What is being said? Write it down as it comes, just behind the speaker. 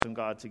and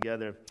God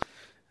together.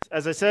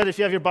 As I said, if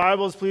you have your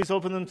Bibles, please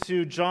open them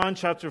to John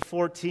chapter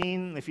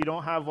 14. If you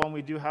don't have one,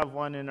 we do have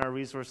one in our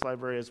resource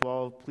library as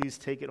well. Please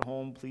take it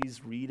home.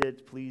 Please read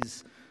it.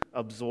 Please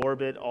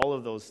absorb it. All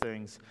of those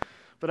things.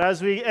 But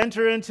as we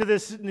enter into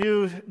this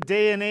new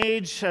day and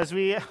age, as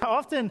we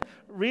often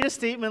read a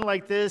statement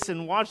like this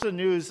and watch the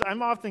news,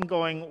 I'm often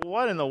going,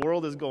 what in the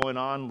world is going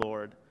on,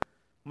 Lord?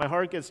 My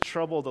heart gets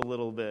troubled a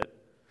little bit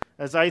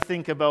as I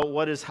think about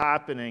what is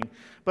happening.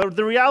 But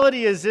the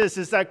reality is this,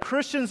 is that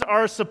Christians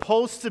are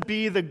supposed to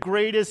be the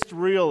greatest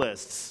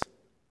realists.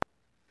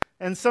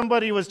 And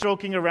somebody was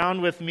joking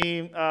around with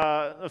me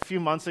a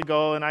few months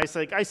ago, and I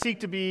said, I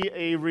seek to be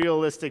a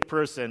realistic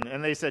person.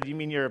 And they said, you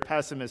mean you're a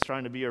pessimist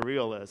trying to be a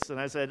realist? And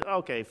I said,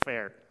 okay,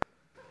 fair.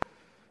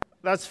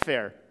 That's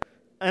fair.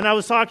 And I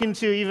was talking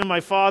to even my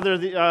father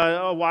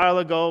a while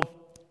ago,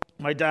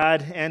 my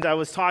dad, and I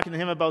was talking to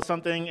him about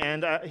something,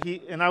 and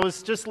I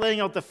was just laying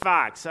out the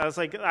facts. I was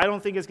like, I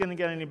don't think it's going to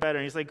get any better.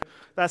 And he's like,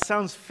 that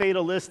sounds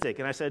fatalistic.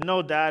 And I said,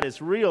 no, Dad,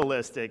 it's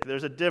realistic.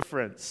 There's a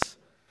difference.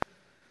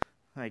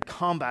 And I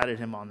combated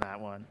him on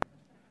that one.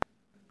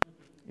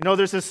 You know,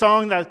 there's a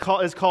song that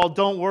is called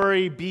Don't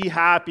Worry, Be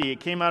Happy. It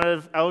came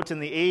out in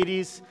the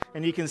 80s,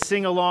 and you can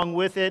sing along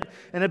with it.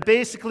 And it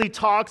basically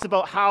talks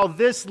about how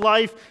this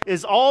life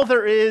is all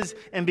there is,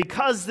 and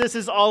because this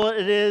is all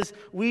it is,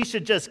 we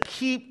should just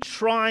keep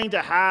trying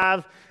to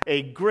have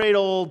a great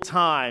old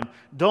time.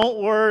 Don't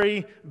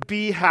worry,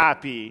 be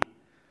happy.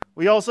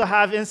 We also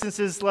have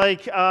instances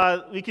like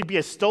we could be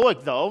a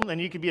stoic, though,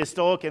 and you could be a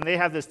stoic, and they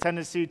have this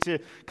tendency to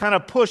kind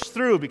of push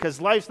through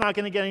because life's not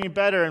going to get any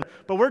better,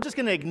 but we're just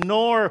going to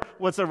ignore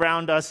what's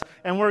around us,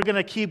 and we're going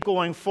to keep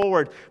going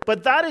forward.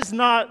 But that is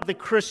not the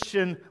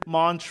Christian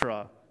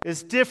mantra.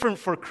 It's different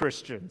for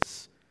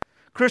Christians.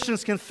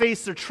 Christians can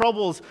face their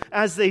troubles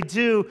as they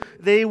do.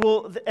 They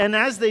will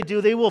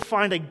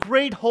find a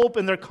great hope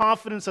in their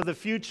confidence of the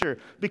future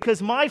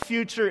because my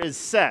future is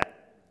set.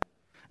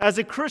 As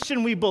a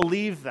Christian, we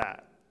believe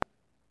that.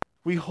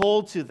 We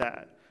hold to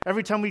that.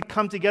 Every time we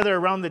come together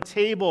around the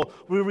table,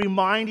 we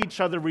remind each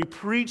other, we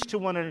preach to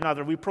one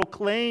another, we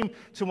proclaim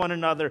to one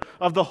another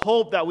of the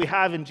hope that we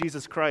have in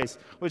Jesus Christ,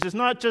 which is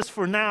not just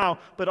for now,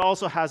 but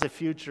also has a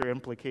future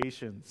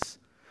implications.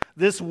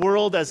 This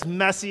world, as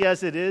messy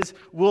as it is,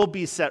 will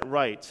be set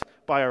right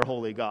by our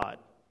holy God.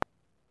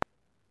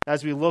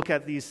 As we look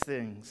at these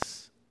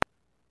things,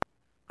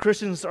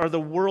 Christians are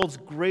the world's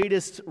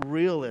greatest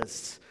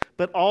realists,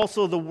 but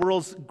also the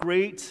world's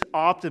great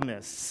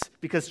optimists.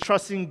 Because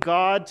trusting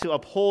God to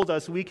uphold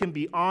us, we can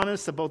be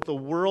honest about the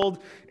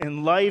world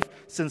and life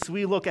since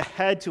we look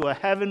ahead to a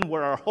heaven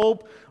where our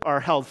hope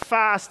are held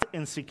fast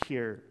and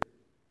secure.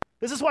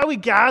 This is why we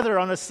gather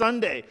on a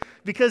Sunday,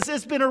 because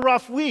it's been a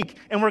rough week,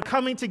 and we're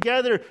coming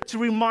together to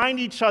remind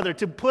each other,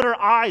 to put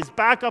our eyes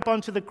back up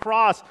onto the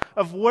cross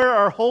of where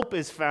our hope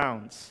is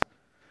found,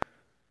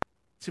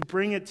 to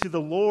bring it to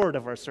the Lord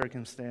of our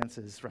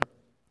circumstances,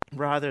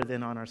 rather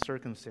than on our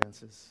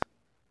circumstances.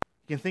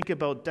 You can think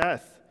about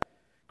death.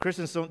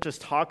 Christians don't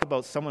just talk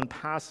about someone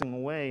passing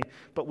away,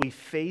 but we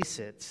face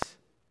it.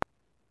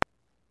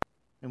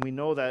 And we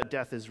know that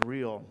death is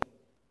real.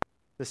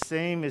 The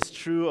same is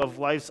true of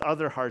life's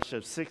other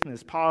hardships,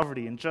 sickness,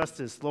 poverty,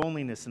 injustice,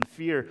 loneliness, and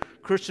fear.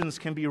 Christians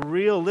can be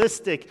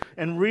realistic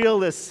and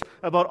realists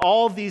about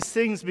all these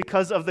things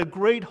because of the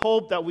great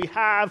hope that we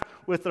have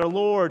with our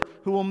Lord,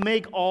 who will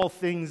make all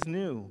things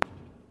new.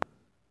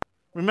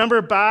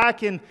 Remember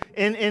back in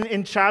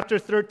chapter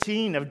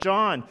 13 of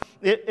John,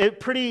 it's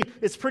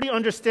pretty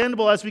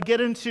understandable as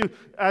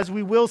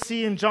we will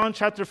see in John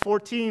chapter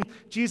 14,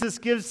 Jesus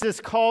gives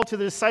this call to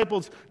the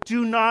disciples,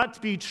 do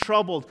not be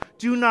troubled,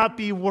 do not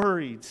be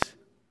worried.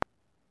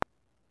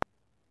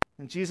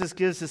 And Jesus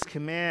gives this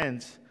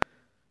command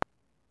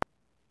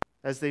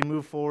as they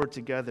move forward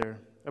together,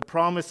 a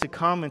promise to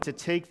come and to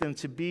take them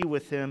to be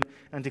with him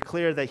and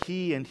declare that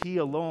he and he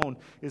alone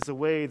is the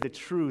way, the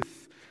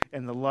truth,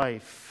 and the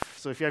life.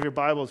 So if you have your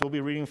Bibles, we'll be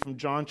reading from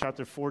John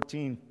chapter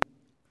 14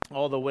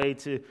 all the way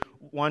to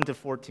 1 to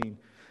 14.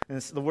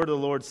 And the word of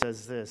the Lord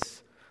says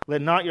this,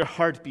 let not your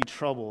heart be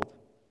troubled.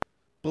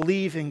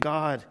 Believe in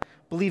God.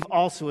 Believe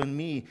also in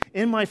me.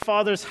 In my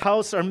Father's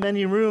house are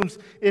many rooms.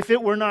 If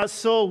it were not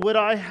so, would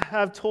I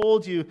have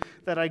told you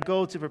that I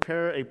go to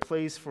prepare a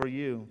place for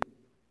you?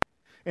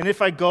 And if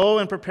I go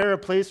and prepare a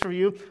place for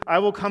you, I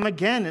will come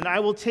again, and I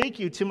will take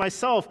you to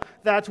myself,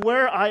 that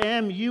where I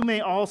am, you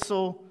may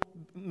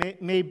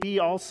be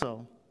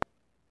also.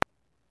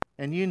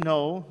 And you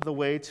know the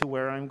way to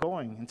where I'm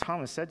going. And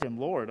Thomas said to him,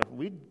 Lord,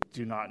 we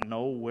do not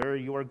know where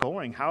you are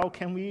going. How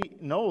can we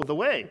know the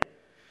way?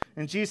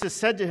 And Jesus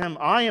said to him,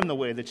 I am the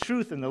way, the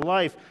truth, and the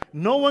life.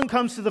 No one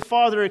comes to the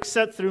Father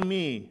except through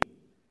me.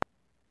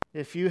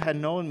 If you had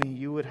known me,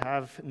 you would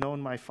have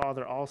known my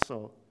Father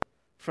also.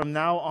 From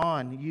now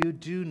on, you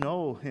do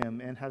know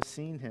him and have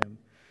seen him.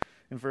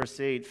 In verse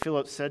 8,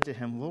 Philip said to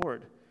him,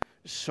 Lord,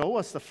 show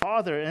us the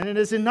Father, and it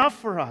is enough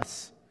for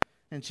us.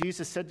 And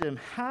Jesus said to him,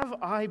 have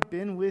I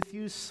been with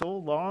you so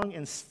long,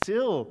 and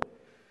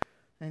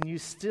you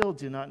still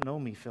do not know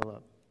me,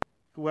 Philip?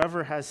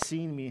 Whoever has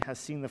seen me has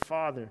seen the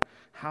Father.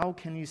 How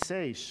can you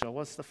say, 'Show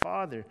us the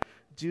Father'?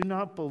 Do you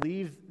not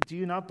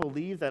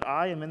believe that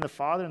I am in the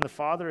Father and the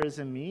Father is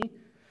in me?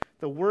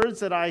 The words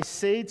that I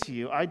say to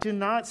you, I do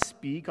not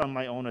speak on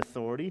my own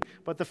authority,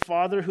 but the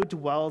Father who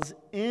dwells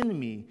in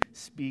me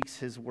speaks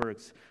his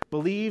works.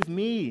 Believe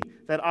me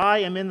that I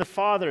am in the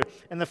Father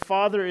and the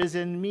Father is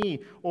in me,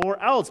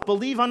 or else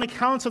believe on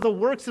account of the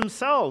works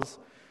themselves.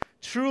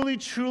 Truly,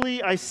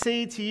 truly, I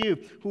say to you,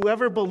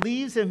 whoever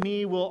believes in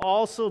me will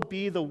also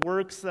do the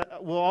works that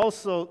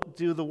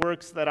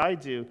I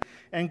do,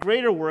 and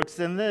greater works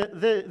than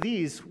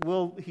these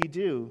will he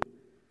do,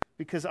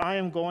 because I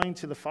am going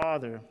to the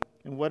Father.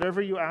 And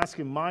whatever you ask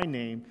in my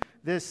name,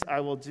 this I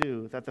will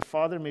do, that the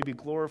Father may be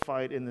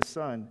glorified in the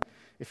Son.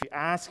 If you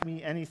ask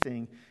me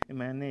anything in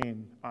my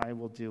name, I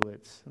will do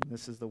it. And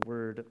this is the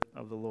word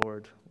of the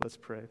Lord. Let's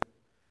pray.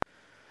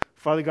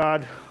 Father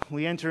God,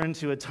 we enter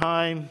into a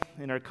time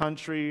in our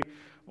country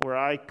where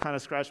I kind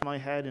of scratch my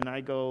head and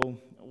I go,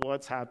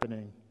 what's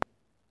happening?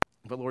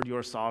 But Lord, you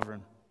are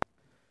sovereign,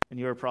 and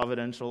you are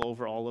providential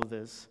over all of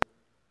this.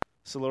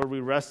 So Lord, we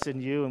rest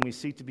in you and we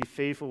seek to be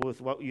faithful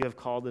with what you have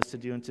called us to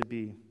do and to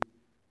be,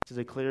 to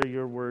declare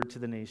your word to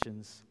the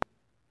nations.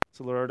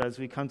 So Lord, as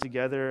we come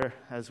together,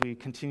 as we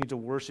continue to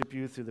worship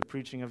you through the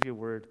preaching of your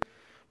word,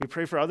 we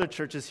pray for other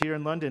churches here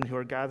in London who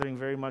are gathering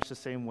very much the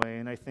same way.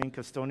 And I think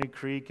of Stony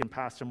Creek and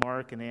Pastor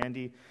Mark and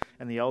Andy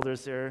and the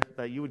elders there,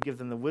 that you would give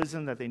them the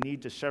wisdom that they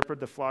need to shepherd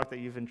the flock that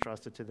you've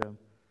entrusted to them.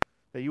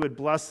 That you would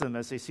bless them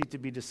as they seek to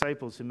be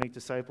disciples who make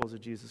disciples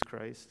of Jesus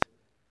Christ.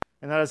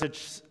 And that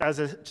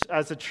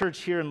as a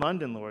church here in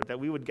London, Lord,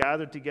 that we would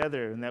gather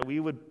together and that we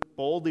would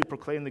boldly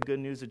proclaim the good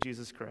news of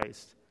Jesus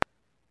Christ.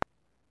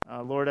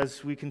 Lord,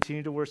 as we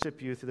continue to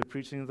worship you through the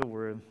preaching of the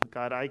word,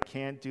 God, I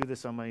can't do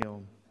this on my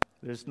own.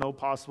 There's no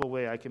possible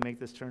way I can make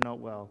this turn out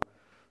well.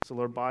 So,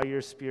 Lord, by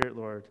your Spirit,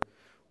 Lord,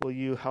 will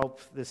you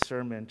help this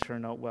sermon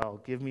turn out well?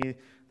 Give me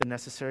the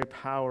necessary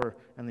power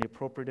and the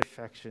appropriate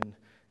affection.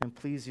 And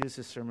please use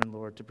this sermon,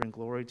 Lord, to bring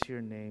glory to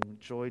your name,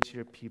 joy to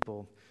your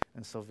people,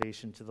 and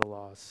salvation to the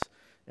lost.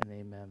 And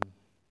amen.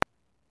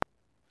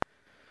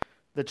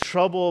 The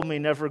trouble may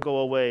never go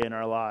away in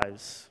our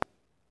lives,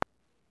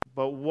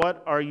 but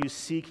what are you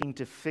seeking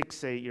to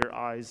fixate your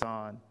eyes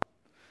on?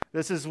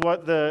 This is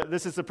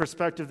the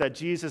perspective that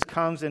Jesus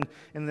comes in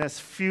this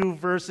few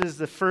verses,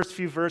 the first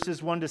few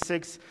verses,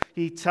 1-6,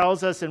 he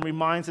tells us and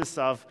reminds us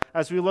of,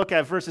 as we look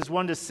at verses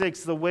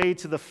 1-6, the way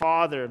to the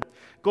Father.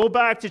 Go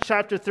back to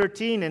chapter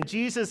 13, and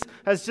Jesus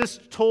has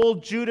just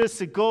told Judas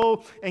to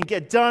go and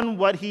get done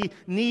what he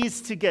needs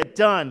to get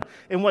done.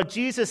 And what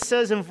Jesus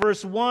says in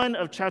verse 1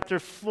 of chapter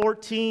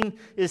 14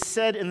 is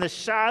said in the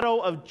shadow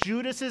of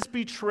Judas's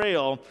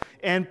betrayal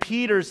and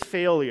Peter's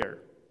failure.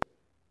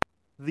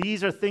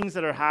 These are things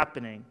that are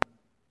happening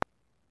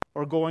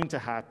or going to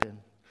happen.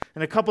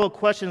 And a couple of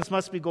questions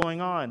must be going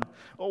on.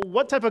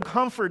 What type of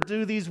comfort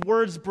do these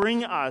words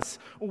bring us?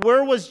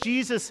 Where was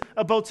Jesus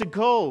about to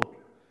go?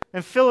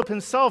 And Philip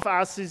himself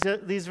asks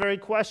these very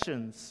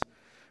questions.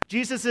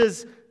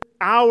 Jesus'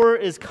 hour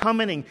is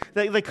coming.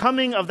 The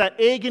coming of that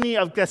agony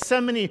of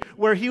Gethsemane,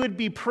 where he would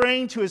be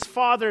praying to his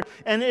Father,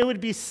 and it would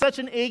be such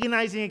an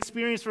agonizing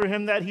experience for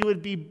him that he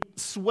would be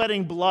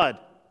sweating blood.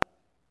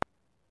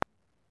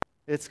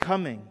 It's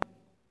coming.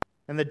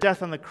 And the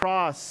death on the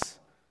cross,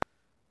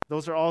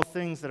 those are all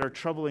things that are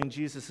troubling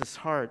Jesus'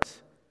 heart.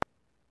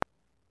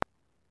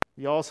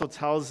 He also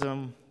tells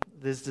them,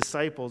 his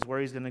disciples, where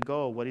he's going to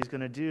go, what he's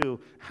going to do,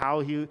 how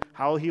he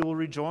will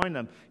rejoin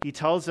them. He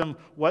tells them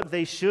what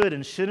they should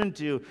and shouldn't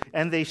do,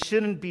 and they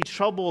shouldn't be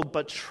troubled,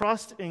 but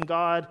trust in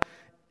God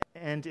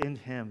and in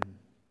him.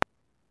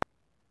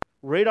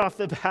 Right off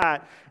the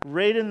bat,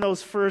 right in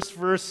those first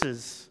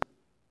verses,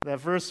 that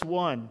verse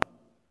 1,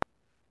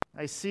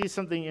 I see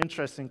something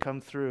interesting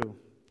come through,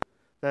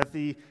 that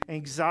the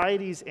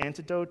anxiety's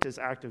antidote is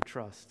active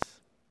trust.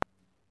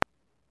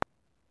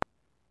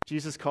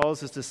 Jesus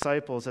calls his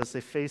disciples, as they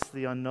face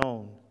the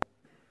unknown,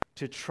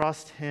 to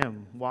trust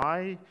him.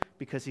 Why?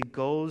 Because he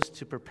goes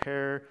to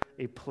prepare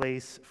a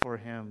place for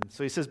him.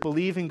 So he says,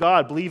 believe in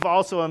God, believe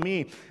also in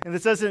me. And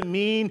this doesn't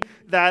mean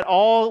that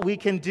all we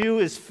can do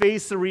is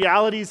face the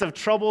realities of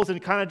troubles and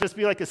kind of just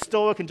be like a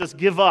stoic and just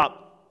give up.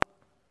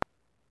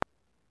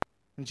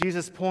 And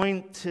Jesus'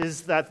 point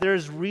is that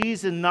there's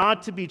reason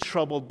not to be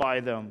troubled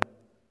by them.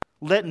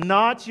 Let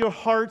not your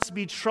hearts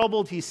be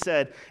troubled, he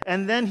said.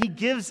 And then he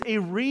gives a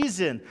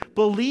reason.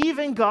 Believe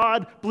in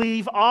God,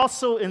 believe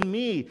also in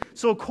me.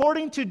 So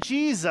according to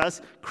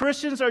Jesus,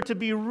 Christians are to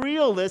be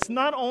realists,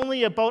 not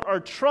only about our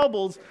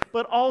troubles,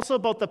 but also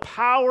about the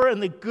power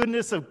and the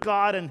goodness of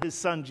God and his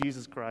Son,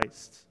 Jesus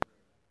Christ.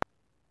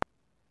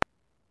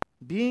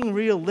 Being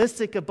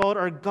realistic about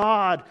our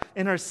God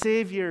and our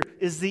Savior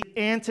is the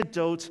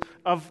antidote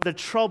of the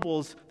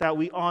troubles that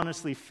we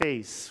honestly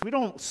face. We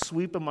don't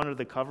sweep them under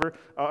the carpet.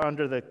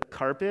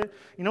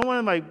 You know, one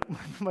of my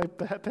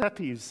pet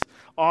peeves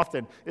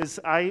often is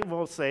I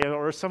will say,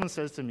 or someone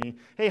says to me,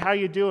 hey, how are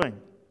you doing?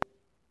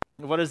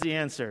 What is the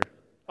answer?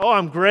 Oh,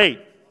 I'm great.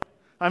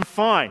 I'm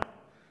fine.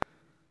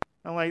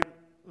 I'm like,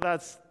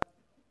 that's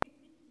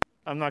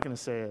I'm not going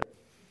to say it.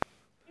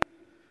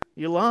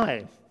 You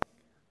lie.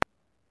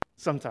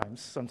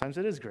 Sometimes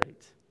it is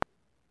great.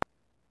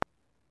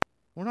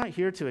 We're not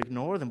here to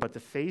ignore them, but to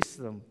face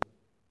them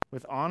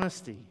with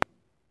honesty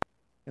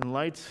in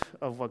light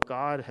of what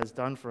God has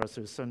done for us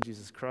through His Son,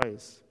 Jesus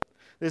Christ.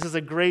 This is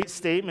a great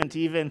statement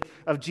even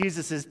of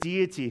Jesus'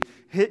 deity.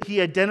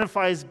 He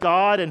identifies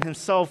God and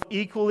Himself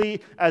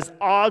equally as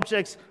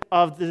objects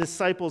of the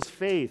disciples'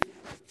 faith.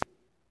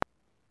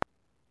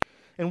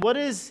 And what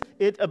is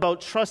it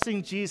about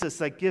trusting Jesus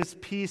that gives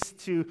peace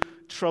to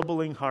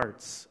troubling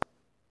hearts?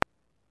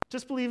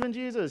 Just believe in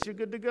Jesus. You're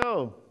good to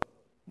go.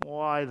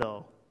 Why,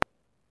 though?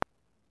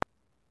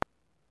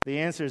 The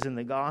answer is in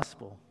the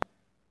gospel.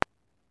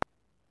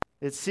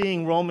 It's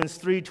seeing Romans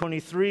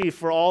 3:23,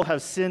 for all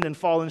have sinned and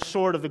fallen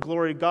short of the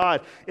glory of God.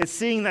 It's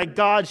seeing that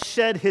God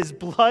shed His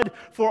blood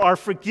for our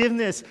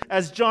forgiveness.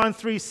 As John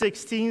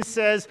 3:16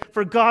 says,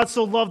 for God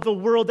so loved the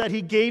world that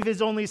He gave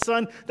His only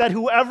Son, that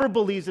whoever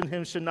believes in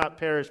Him should not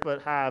perish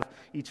but have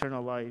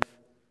eternal life.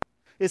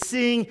 It's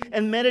seeing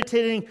and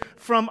meditating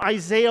from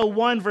Isaiah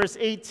 1 verse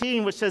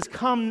 18, which says,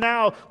 come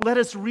now, let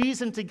us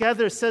reason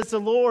together, says the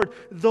Lord.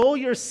 Though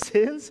your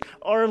sins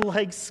are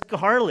like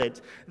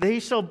scarlet, they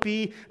shall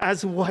be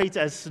as white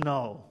as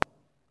snow.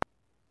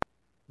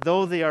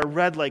 Though they are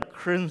red like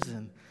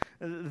crimson,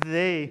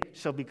 they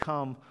shall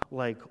become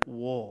like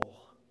wool.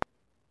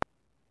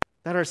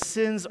 That our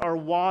sins are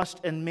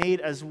washed and made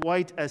as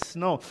white as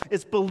snow.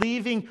 It's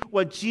believing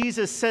what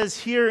Jesus says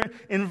here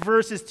in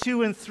verses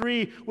 2 and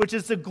 3, which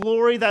is the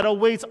glory that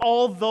awaits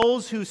all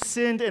those who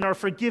sinned and are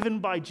forgiven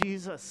by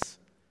Jesus.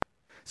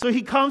 So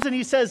He comes and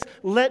He says,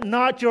 let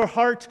not your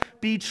heart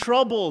be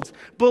troubled.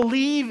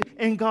 Believe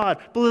in God.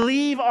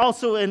 Believe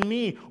also in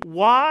me.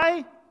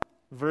 Why?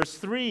 Verse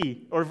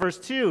 3 or verse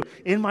 2,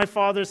 in my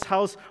Father's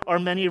house are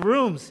many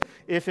rooms.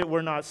 If it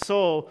were not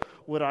so,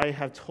 would I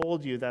have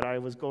told you that I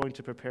was going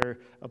to prepare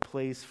a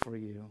place for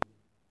you?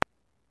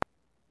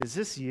 Is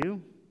this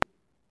you?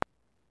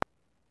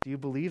 Do you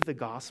believe the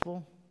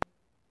gospel?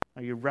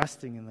 Are you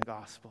resting in the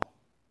gospel?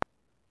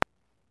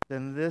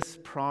 Then this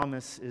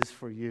promise is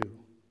for you.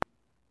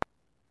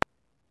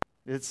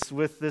 It's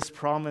with this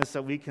promise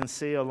that we can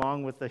say,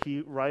 along with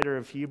the writer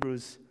of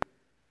Hebrews,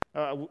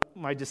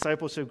 my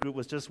discipleship group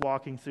was just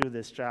walking through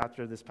this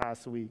chapter this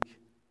past week,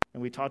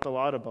 and we talked a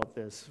lot about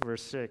this,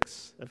 verse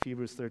 6 of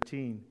Hebrews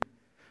 13.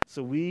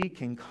 So we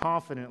can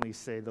confidently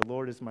say, the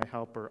Lord is my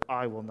helper,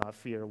 I will not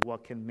fear.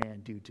 What can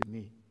man do to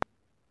me?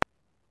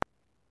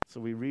 So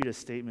we read a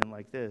statement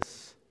like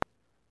this,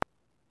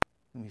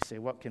 and we say,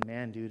 what can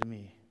man do to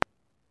me?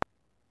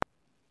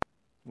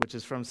 Which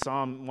is from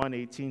Psalm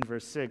 118,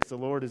 verse 6. The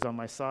Lord is on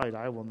my side,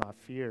 I will not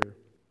fear.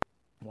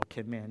 What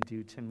can man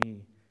do to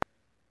me?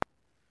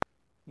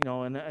 You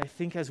know, and I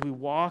think as we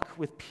walk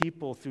with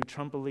people through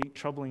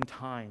troubling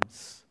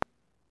times,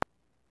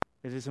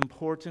 it is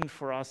important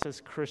for us as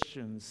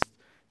Christians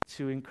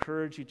to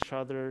encourage each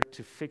other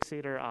to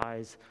fixate our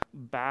eyes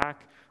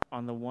back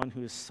on the one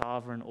who is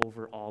sovereign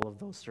over all of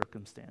those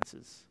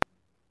circumstances.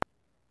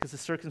 Because the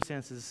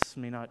circumstances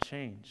may not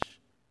change.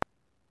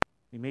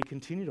 We may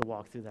continue to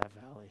walk through that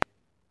valley.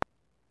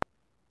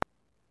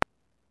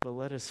 But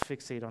let us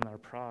fixate on our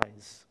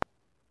prize.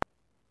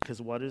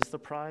 Because what is the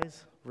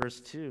prize? Verse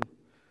 2.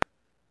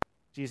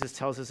 Jesus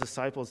tells His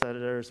disciples that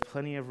there's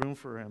plenty of room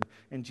for Him,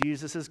 and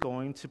Jesus is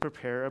going to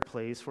prepare a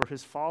place for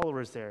His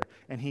followers there,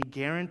 and He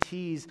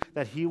guarantees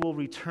that He will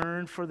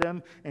return for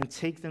them and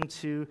take them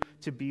to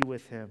be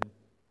with Him.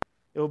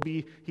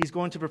 He's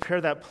going to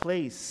prepare that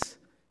place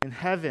in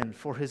heaven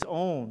for His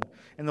own,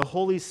 and the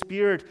Holy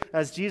Spirit,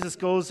 as Jesus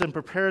goes and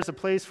prepares a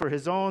place for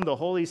His own, the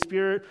Holy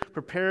Spirit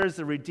prepares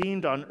the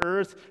redeemed on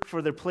earth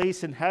for their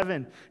place in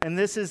heaven. And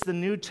this is the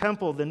new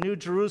temple, the new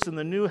Jerusalem,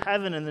 the new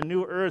heaven, and the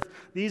new earth.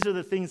 These are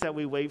the things that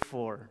we wait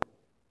for.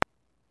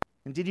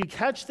 And did you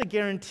catch the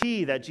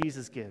guarantee that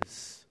Jesus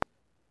gives?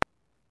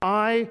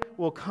 I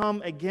will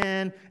come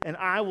again, and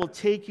I will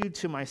take you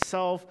to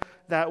myself,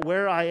 that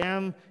where I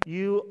am,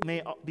 you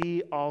may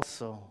be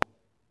also.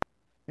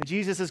 And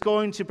Jesus is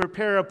going to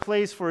prepare a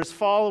place for His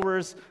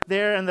followers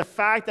there, and the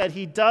fact that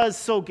He does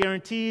so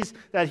guarantees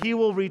that He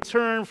will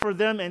return for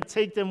them and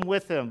take them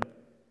with Him.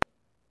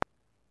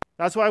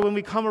 That's why when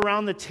we come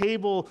around the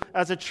table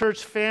as a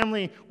church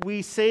family,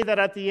 we say that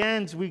at the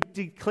end, we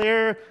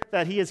declare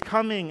that He is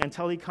coming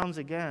until He comes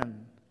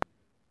again.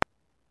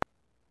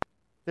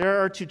 They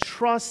are to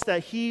trust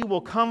that He will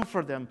come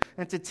for them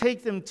and to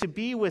take them to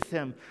be with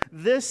Him.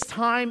 This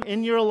time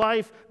in your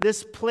life,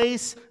 this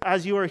place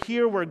as you are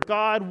here where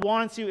God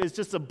wants you is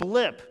just a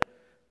blip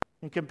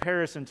in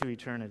comparison to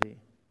eternity.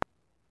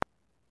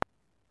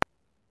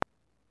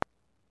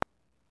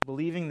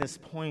 Believing this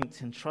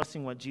point and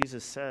trusting what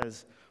Jesus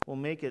says will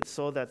make it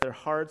so that their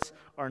hearts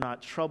are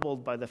not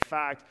troubled by the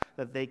fact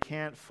that they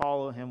can't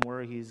follow Him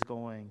where He's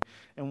going.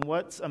 And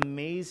what's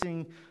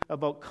amazing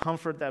about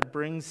comfort that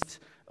brings...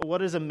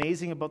 What is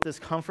amazing about this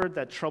comfort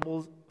that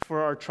troubles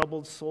for our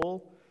troubled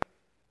soul?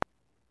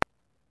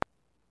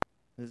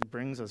 It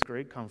brings us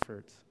great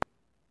comfort.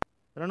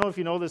 I don't know if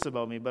you know this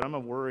about me, but I'm a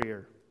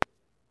worrier.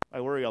 I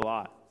worry a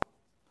lot.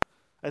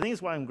 I think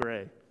it's why I'm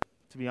gray,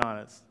 to be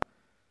honest.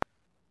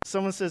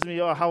 Someone says to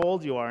me, "Oh, how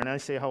old you are?" And I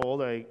say how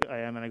old I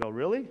am, and I go,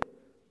 "Really?"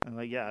 I'm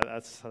like, "Yeah,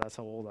 that's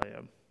how old I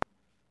am."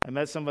 I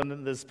met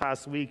someone this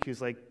past week who's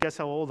like, "Guess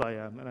how old I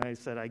am?" And I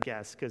said, "I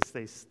guess,"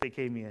 because they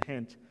gave me a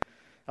hint.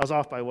 I was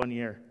off by 1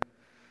 year,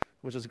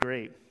 which was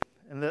great.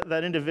 And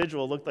that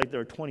individual looked like they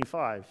were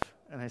 25.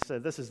 And I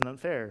said, "This isn't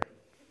unfair."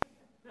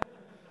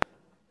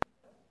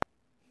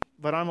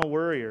 But I'm a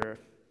worrier.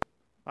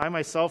 I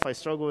myself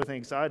struggle with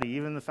anxiety.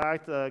 Even the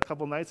fact that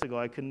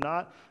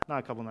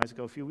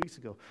a few weeks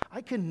ago,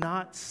 I could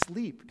not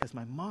sleep because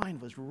my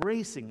mind was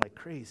racing like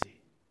crazy.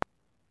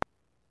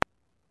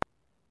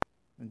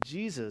 And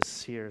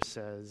Jesus here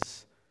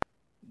says,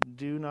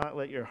 "Do not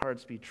let your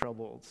hearts be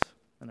troubled."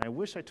 And I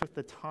wish I took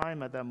the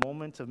time at that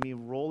moment of me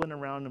rolling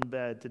around in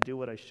bed to do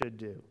what I should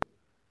do.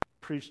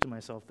 Preach to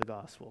myself the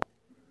gospel.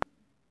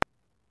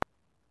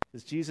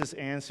 As Jesus'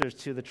 answers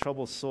to the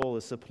troubled soul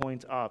is to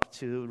point up,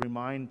 to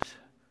remind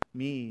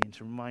me and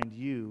to remind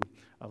you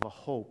of a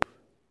hope.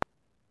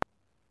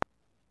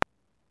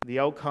 The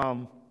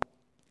outcome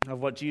of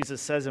what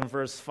Jesus says in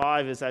verse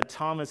 5 is that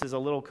Thomas is a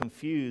little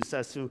confused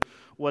as to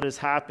what is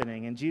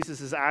happening. And Jesus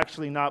is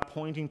actually not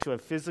pointing to a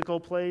physical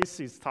place.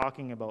 He's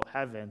talking about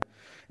heaven.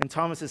 And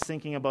Thomas is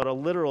thinking about a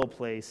literal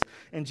place.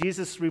 And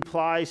Jesus'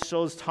 reply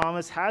shows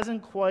Thomas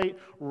hasn't quite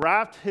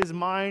wrapped his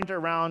mind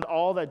around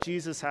all that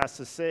Jesus has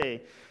to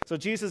say. So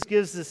Jesus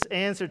gives this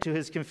answer to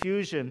his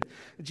confusion.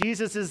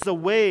 Jesus is the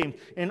way.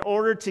 In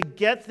order to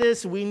get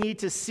this, we need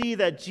to see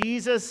that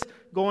Jesus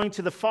going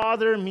to the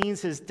Father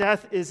means his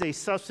death is a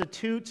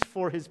substitute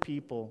for his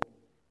people.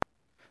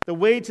 The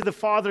way to the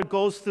Father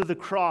goes through the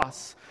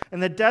cross.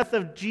 And the death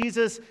of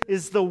Jesus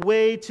is the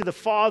way to the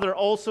Father,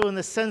 also in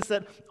the sense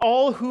that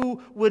all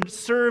who would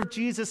serve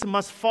Jesus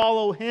must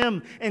follow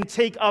him and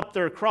take up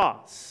their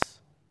cross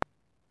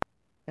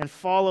and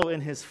follow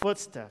in his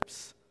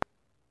footsteps.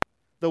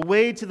 The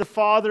way to the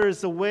Father is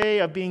the way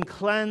of being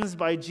cleansed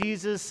by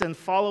Jesus and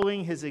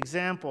following his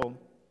example.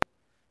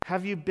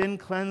 Have you been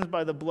cleansed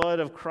by the blood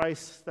of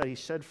Christ that he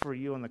shed for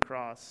you on the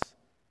cross?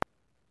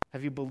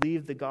 Have you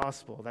believed the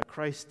gospel, that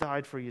Christ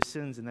died for your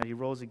sins and that he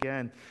rose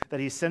again, that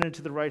he ascended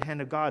to the right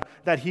hand of God,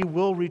 that he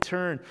will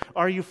return?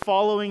 Are you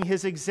following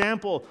his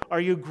example?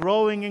 Are you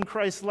growing in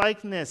Christ's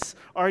likeness?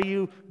 Are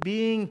you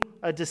being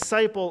a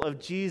disciple of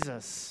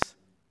Jesus?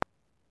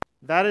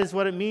 That is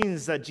what it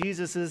means that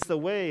Jesus is the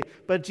way,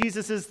 but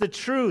Jesus is the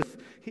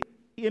truth.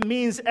 It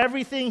means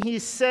everything he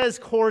says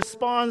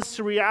corresponds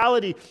to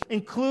reality,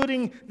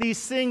 including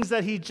these things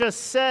that he just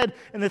said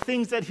and the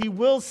things that he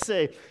will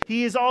say.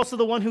 He is also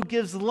the one who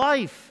gives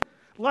life.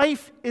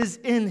 Life is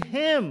in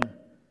him.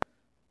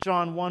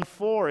 John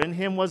 1:4, in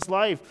him was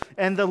life,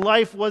 and the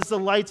life was the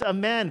light of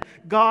men.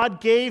 God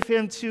gave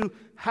him the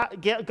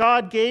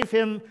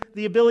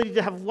ability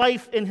to have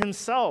life in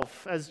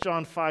himself, as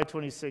John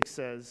 5:26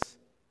 says.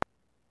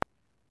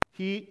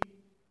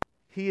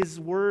 His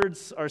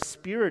words are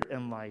spirit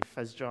and life,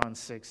 as John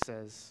 6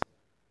 says.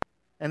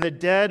 And the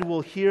dead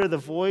will hear the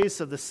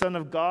voice of the Son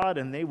of God,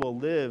 and they will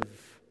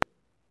live.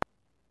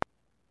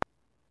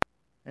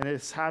 And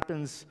this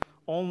happens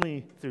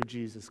only through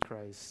Jesus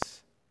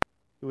Christ,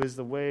 who is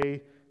the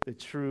way, the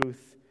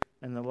truth,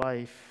 and the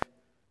life.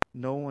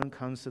 No one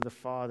comes to the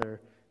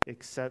Father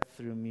except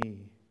through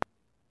me.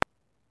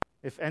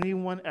 If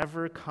anyone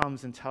ever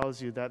comes and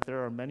tells you that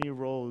there are many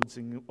roads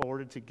in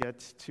order to get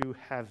to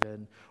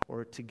heaven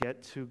or to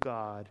get to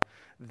God,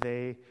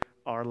 they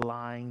are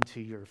lying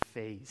to your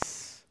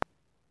face.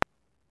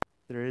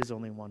 There is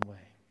only one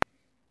way,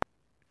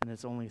 and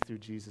it's only through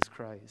Jesus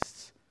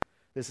Christ.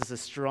 This is a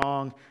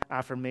strong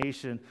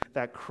affirmation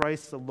that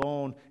Christ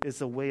alone is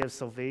the way of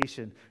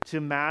salvation. To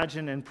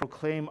imagine and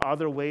proclaim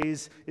other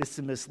ways is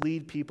to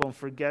mislead people and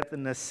forget the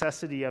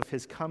necessity of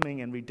his coming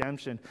and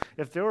redemption.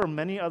 If there were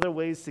many other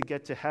ways to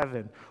get to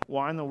heaven,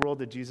 why in the world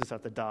did Jesus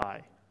have to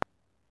die?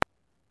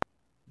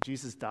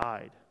 Jesus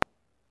died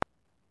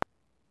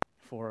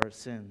for our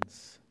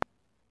sins.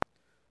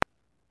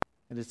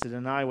 It is to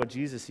deny what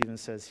Jesus even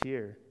says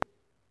here.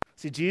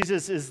 See,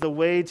 Jesus is the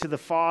way to the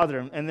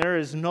Father, and there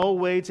is no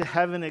way to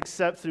heaven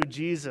except through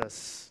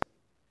Jesus.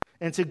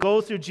 And to go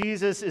through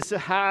Jesus is to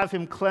have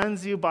him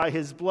cleanse you by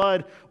his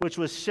blood, which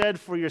was shed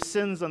for your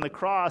sins on the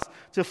cross,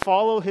 to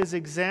follow his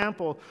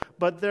example.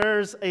 But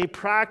there's a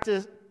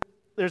practical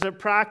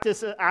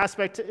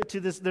aspect to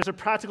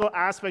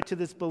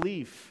this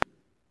belief.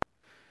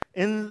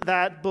 In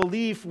that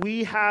belief,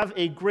 we have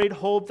a great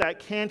hope that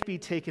can't be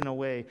taken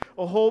away,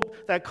 a hope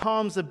that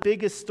calms the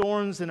biggest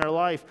storms in our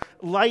life,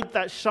 light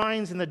that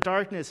shines in the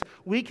darkness.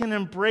 We can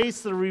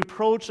embrace the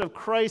reproach of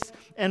Christ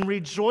and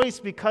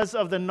rejoice because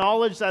of the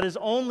knowledge that is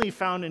only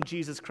found in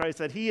Jesus Christ,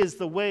 that he is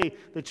the way,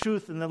 the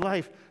truth, and the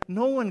life.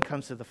 No one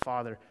comes to the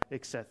Father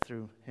except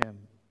through him.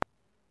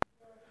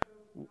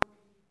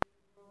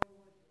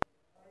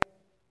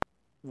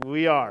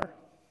 We are.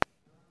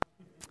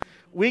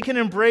 We can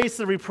embrace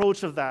the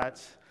reproach of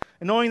that.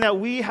 And knowing that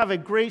we have a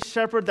great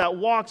shepherd that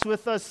walks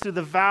with us through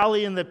the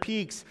valley and the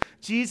peaks,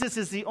 Jesus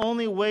is the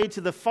only way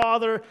to the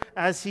Father,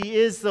 as he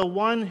is the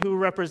one who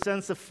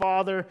represents the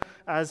Father,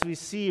 as we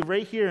see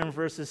right here in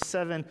verses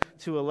 7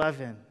 to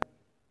 11.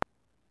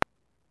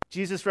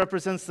 Jesus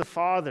represents the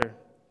Father.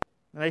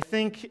 And I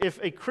think if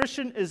a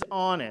Christian is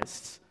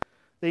honest,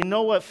 they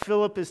know what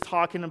Philip is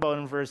talking about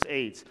in verse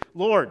 8.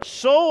 Lord,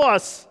 show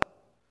us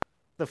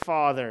the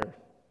Father.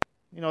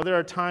 There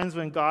are times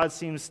when God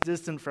seems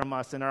distant from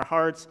us, and our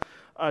hearts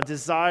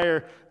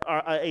desire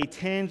a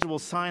tangible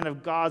sign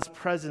of God's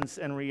presence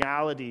and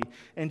reality.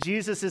 And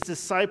Jesus'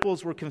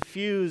 disciples were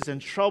confused and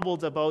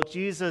troubled about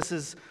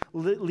Jesus'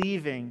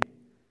 leaving.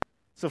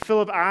 So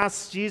Philip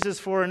asks Jesus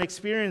for an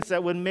experience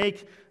that would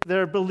make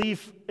their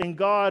belief in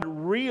God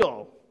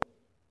real.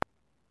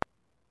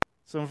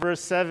 So in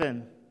verse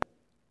 7,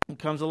 he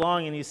comes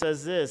along and he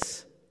says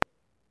this,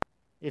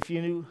 if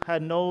you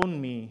had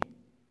known me,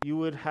 you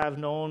would have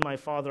known my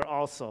Father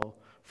also.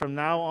 From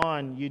now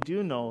on, you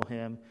do know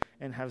him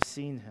and have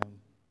seen him.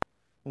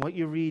 And what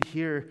you read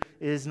here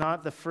is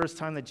not the first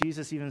time that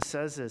Jesus even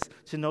says this.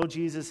 To know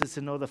Jesus is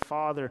to know the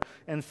Father.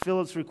 And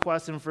Philip's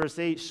request in verse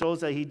 8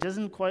 shows that he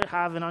doesn't quite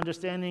have an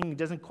understanding. He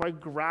doesn't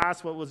quite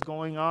grasp what was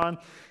going on.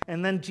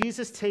 And then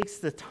Jesus takes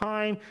the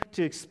time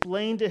to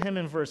explain to him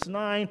in verse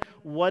 9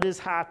 what is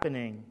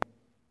happening.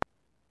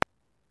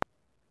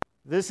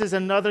 This is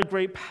another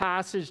great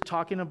passage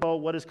talking about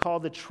what is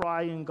called the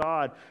triune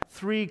God.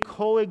 Three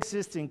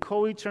coexisting,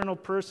 co-eternal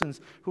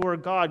persons who are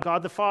God.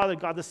 God the Father,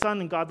 God the Son,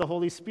 and God the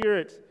Holy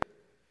Spirit.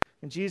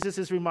 And Jesus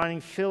is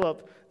reminding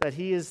Philip that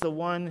he is the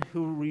one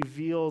who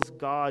reveals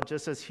God,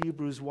 just as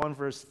Hebrews 1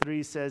 verse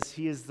 3 says,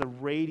 he is the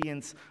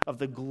radiance of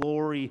the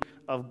glory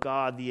of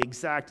God, the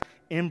exact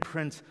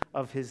imprint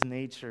of his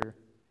nature.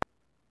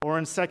 Or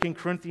in 2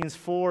 Corinthians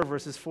 4,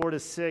 verses 4 to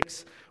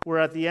 6, where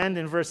at the end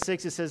in verse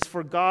 6 it says,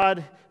 for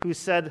God who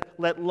said,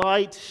 let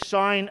light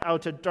shine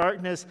out of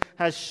darkness,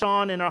 has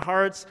shone in our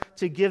hearts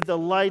to give the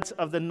light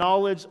of the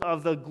knowledge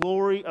of the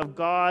glory of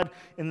God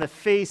in the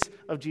face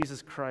of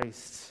Jesus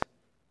Christ.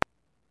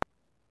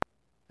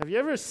 Have you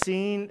ever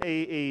seen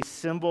a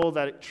symbol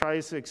that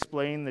tries to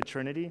explain the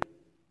Trinity?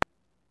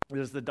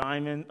 There's the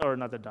diamond, or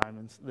not the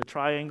diamonds, the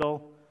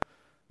triangle,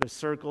 the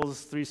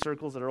circles, three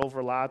circles that are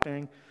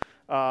overlapping.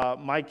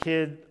 My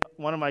kid,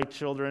 one of my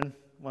kids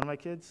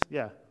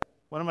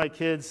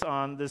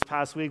on this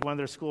past week, one of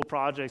their school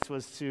projects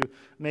was to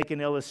make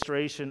an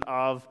illustration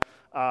of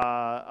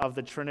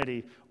the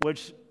Trinity,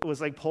 which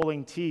was like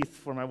pulling teeth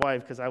for my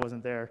wife because I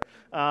wasn't there,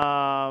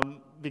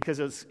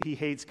 because he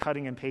hates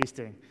cutting and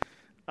pasting.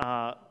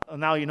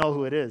 Now you know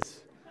who it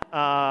is.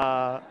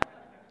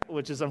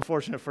 Which is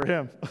unfortunate for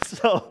him.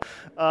 But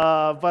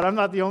I'm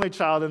not the only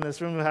child in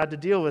this room who had to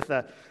deal with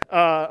that.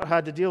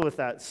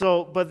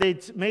 But they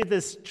made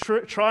this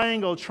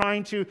triangle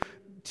trying to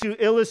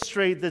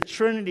illustrate the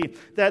Trinity,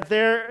 that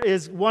there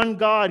is one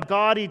God.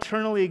 God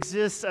eternally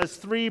exists as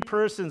three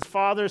persons,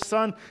 Father,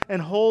 Son,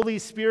 and Holy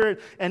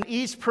Spirit, and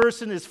each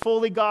person is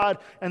fully God,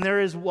 and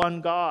there is one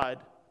God.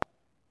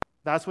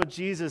 That's what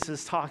Jesus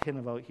is talking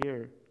about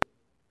here.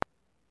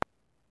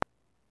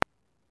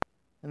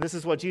 And this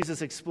is what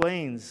Jesus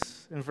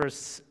explains in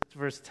verse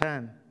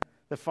 10.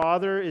 The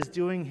Father is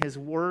doing his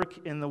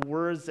work in the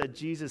words that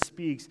Jesus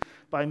speaks.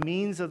 By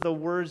means of the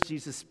words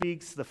Jesus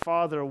speaks, the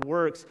Father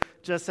works,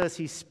 just as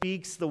he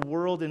speaks the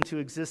world into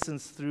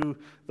existence through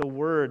the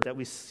word that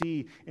we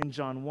see in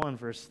John 1,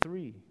 verse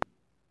 3.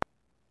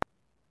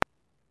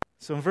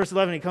 So in verse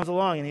 11, he comes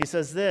along and he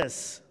says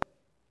this,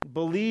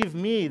 believe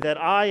me that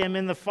I am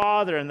in the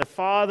Father and the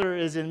Father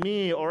is in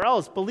me, or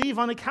else believe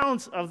on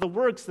account of the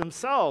works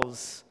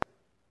themselves.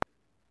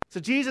 So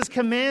Jesus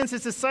commands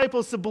his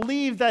disciples to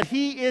believe that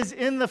he is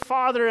in the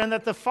Father and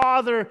that the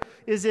Father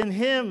is in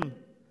him.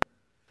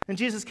 And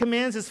Jesus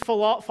commands his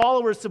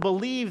followers to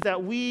believe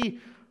that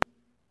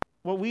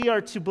what we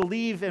are to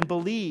believe and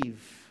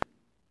believe.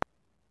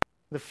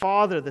 The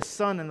Father, the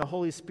Son, and the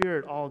Holy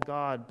Spirit, all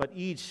God, but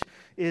each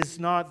is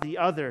not the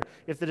other.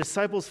 If the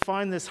disciples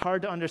find this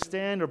hard to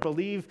understand or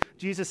believe,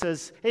 Jesus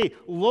says, hey,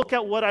 look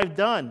at what I've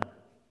done.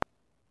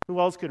 Who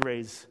else could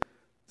raise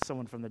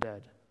someone from the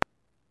dead?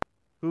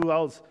 Who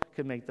else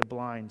could make the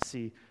blind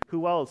see?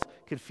 Who else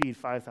could feed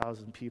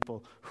 5,000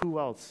 people? Who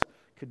else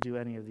could do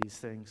any of these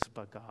things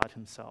but God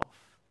himself?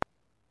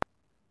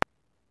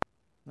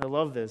 I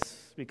love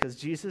this because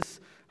Jesus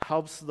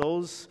helps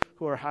those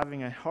who are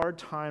having a hard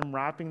time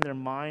wrapping their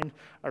mind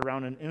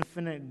around an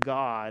infinite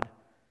God,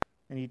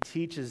 and he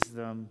teaches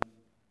them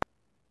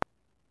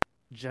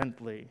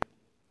gently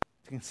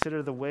to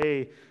consider the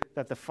way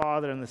that the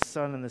Father and the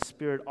Son and the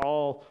Spirit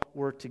all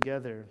work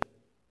together.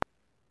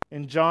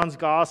 In John's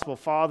gospel,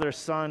 Father,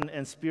 Son,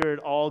 and Spirit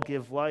all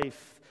give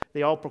life.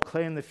 They all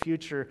proclaim the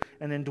future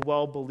and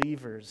indwell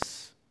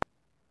believers.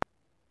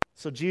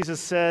 So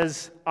Jesus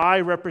says, I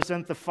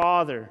represent the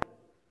Father.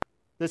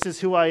 This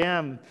is who I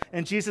am.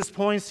 And Jesus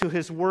points to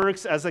his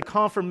works as a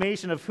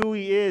confirmation of who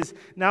he is.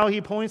 Now he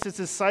points to his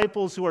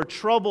disciples who are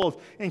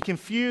troubled and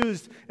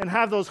confused and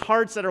have those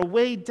hearts that are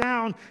weighed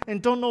down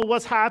and don't know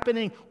what's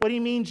happening. What do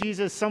you mean,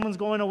 Jesus? Someone's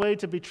going away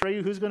to betray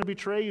you. Who's going to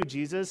betray you,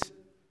 Jesus?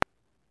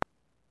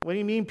 What do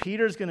you mean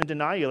Peter's going to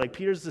deny you? Like,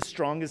 Peter's the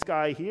strongest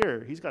guy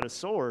here. He's got a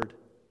sword.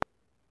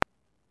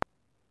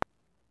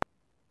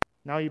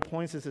 Now he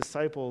points his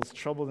disciples,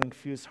 troubled and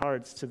confused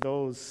hearts, to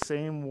those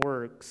same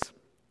works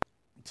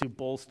to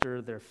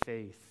bolster their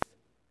faith.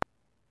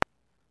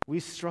 We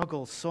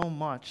struggle so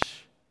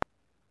much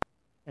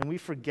and we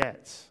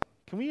forget.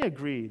 Can we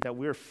agree that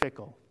we're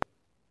fickle?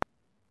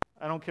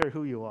 I don't care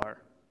who you are.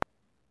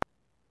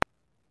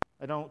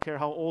 I don't care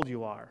how old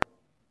you are.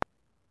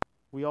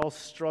 We all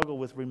struggle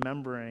with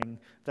remembering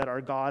that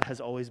our God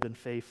has always been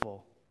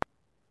faithful.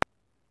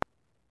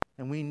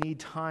 And we need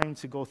time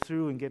to go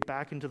through and get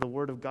back into the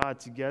Word of God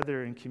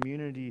together in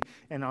community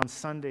and on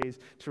Sundays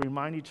to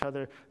remind each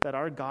other that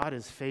our God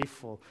is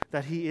faithful,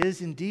 that he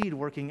is indeed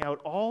working out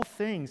all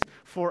things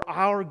for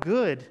our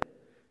good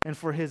and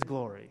for his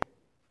glory.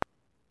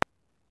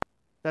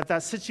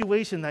 That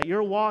situation that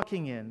you're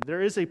walking in,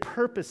 there is a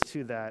purpose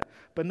to that.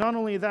 But not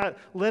only that,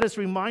 let us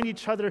remind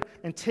each other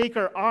and take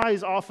our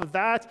eyes off of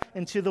that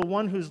and to the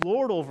one who's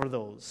Lord over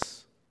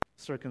those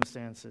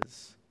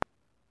circumstances.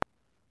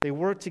 They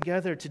work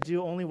together to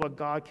do only what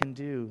God can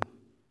do.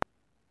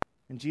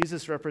 And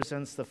Jesus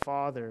represents the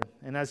Father.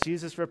 And as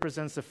Jesus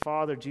represents the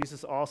Father,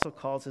 Jesus also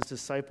calls his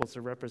disciples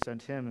to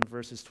represent him in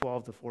verses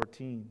 12 to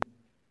 14.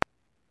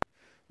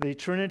 The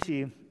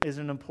Trinity is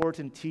an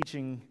important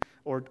teaching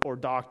or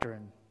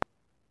doctrine.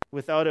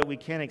 Without it, we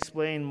can't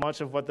explain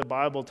much of what the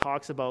Bible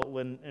talks about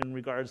when in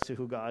regards to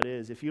who God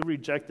is. If you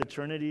reject the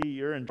Trinity,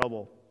 you're in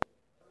trouble.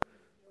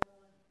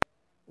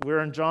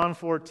 We're in John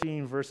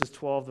 14, verses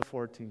 12 to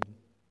 14.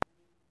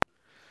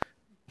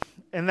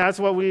 And that's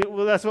what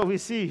we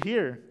see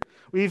here.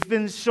 We've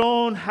been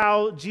shown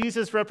how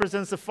Jesus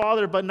represents the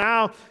Father, but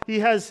now he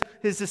has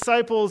his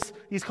disciples,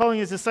 he's calling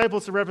his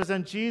disciples to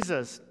represent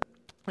Jesus.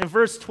 In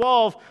verse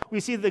 12,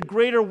 we see the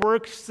greater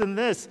works than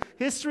this.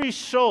 History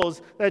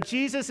shows that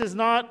Jesus is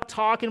not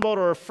talking about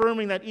or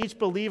affirming that each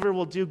believer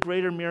will do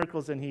greater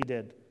miracles than he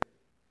did.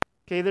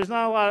 Okay, there's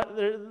not a lot.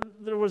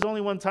 There was only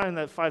one time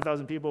that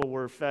 5,000 people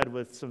were fed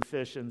with some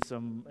fish and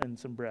some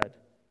bread.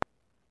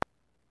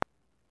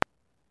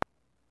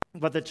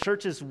 But the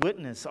church's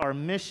witness, our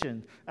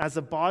mission as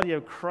the body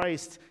of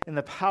Christ in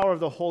the power of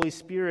the Holy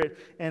Spirit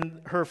and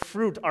her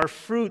fruit, our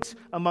fruit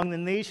among the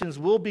nations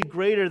will be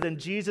greater than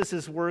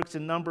Jesus' works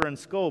in number and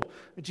scope.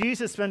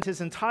 Jesus spent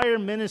his entire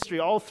ministry,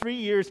 all 3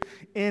 years,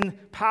 in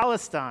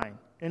Palestine,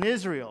 in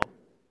Israel.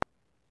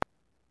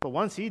 But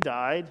once he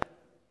died,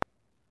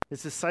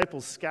 his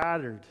disciples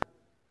scattered,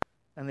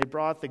 and they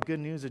brought the good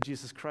news of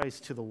Jesus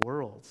Christ to the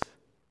world.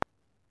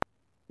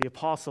 The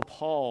Apostle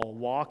Paul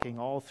walking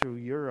all through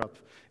Europe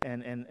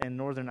and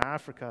Northern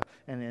Africa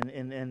and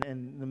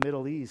the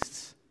Middle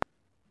East.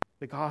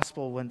 The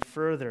gospel went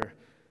further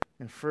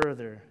and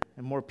further,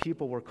 and more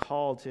people were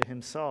called to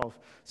himself.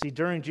 See,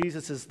 during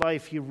Jesus'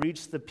 life, he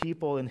reached the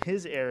people in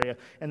his area,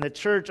 and the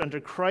church,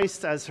 under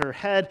Christ as her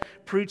head,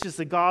 preaches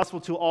the gospel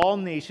to all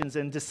nations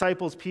and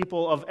disciples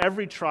people of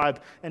every tribe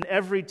and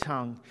every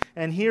tongue.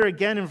 And here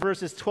again in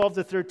verses 12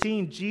 to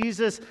 13,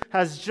 Jesus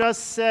has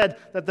just said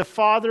that the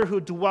Father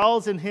who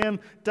dwells in him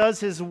does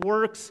his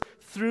works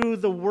through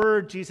the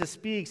word Jesus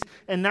speaks.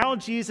 And now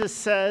Jesus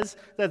says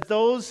that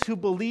those who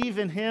believe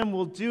in him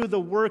will do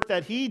the work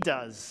that he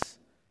does.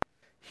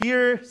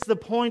 Here's the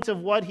point of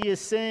what he is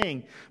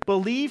saying.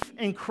 Belief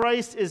in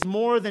Christ is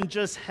more than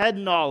just head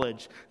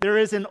knowledge. There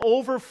is an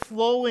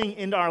overflowing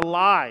in our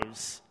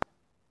lives.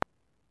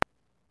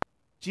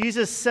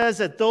 Jesus says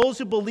that those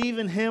who believe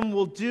in him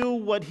will do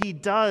what he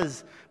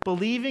does.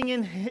 Believing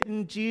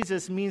in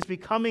Jesus means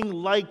becoming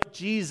like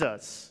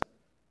Jesus.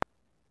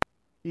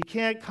 You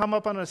can't come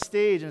up on a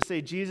stage and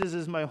say, Jesus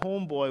is my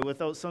homeboy,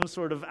 without some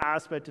sort of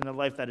aspect in the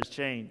life that has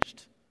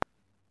changed.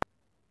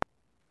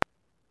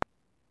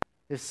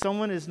 If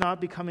someone is not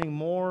becoming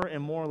more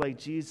and more like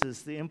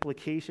Jesus, the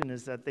implication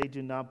is that they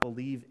do not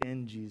believe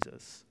in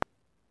Jesus.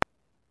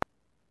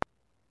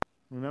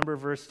 Remember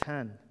verse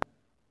 10.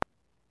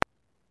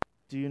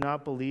 Do you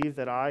not believe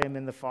that I am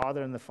in the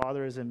Father and the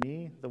Father is in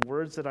me? The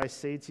words that I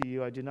say to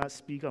you, I do not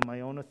speak on my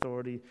own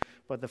authority,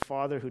 but the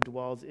Father who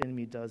dwells in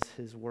me does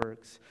his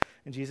works.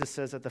 And Jesus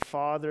says that the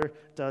Father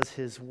does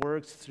his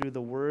works through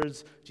the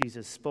words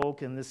Jesus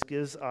spoke, and this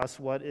gives us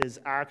what is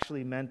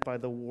actually meant by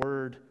the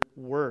word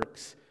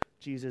works.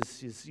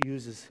 Jesus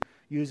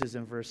uses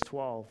in verse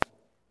 12.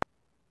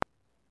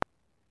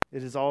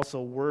 It is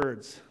also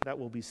words that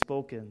will be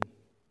spoken.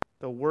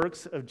 The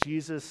works of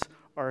Jesus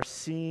are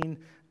seen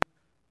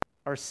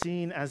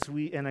as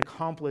we and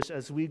accomplished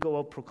as we go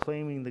out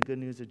proclaiming the good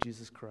news of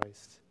Jesus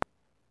Christ.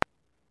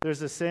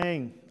 There's a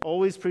saying,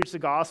 always preach the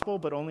gospel,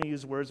 but only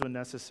use words when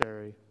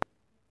necessary.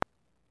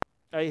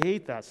 I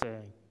hate that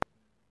saying.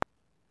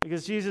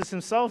 Because Jesus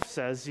himself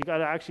says you got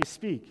to actually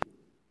speak.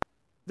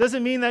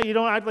 Doesn't mean that you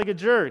don't act like a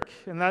jerk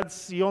and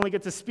you only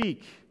get to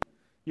speak.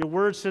 Your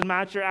words should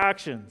match your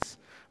actions.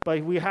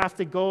 But we have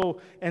to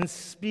go and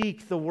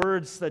speak the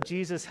words that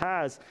Jesus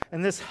has.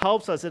 And this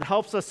helps us. It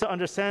helps us to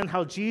understand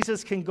how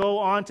Jesus can go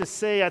on to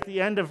say at the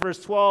end of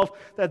verse 12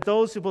 that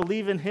those who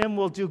believe in him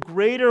will do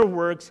greater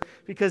works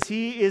because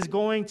he is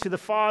going to the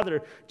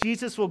Father.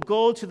 Jesus will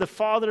go to the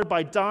Father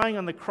by dying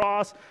on the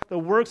cross. The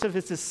works of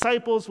his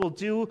disciples will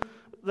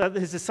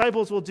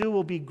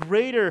be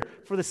greater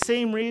for the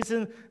same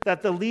reason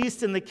that the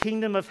least in the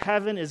kingdom of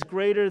heaven is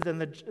greater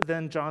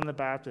than John the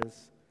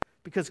Baptist.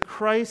 Because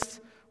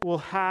Christ will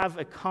have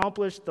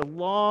accomplished the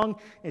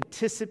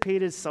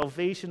long-anticipated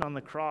salvation on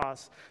the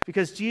cross.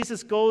 Because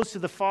Jesus goes to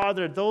the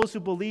Father, those who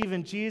believe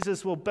in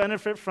Jesus will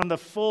benefit from the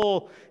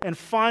full and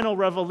final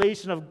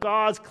revelation of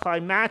God's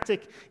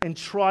climactic and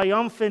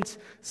triumphant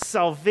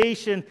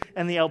salvation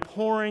and the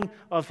outpouring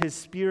of his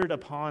Spirit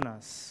upon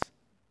us.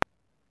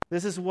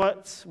 This is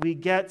what we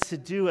get to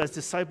do as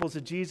disciples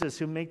of Jesus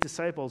who make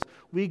disciples.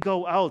 We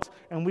go out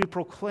and we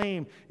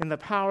proclaim in the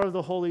power of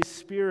the Holy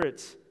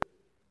Spirit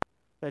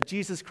that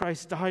Jesus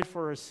Christ died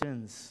for our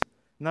sins.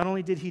 Not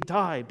only did he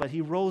die, but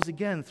he rose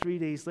again 3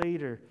 days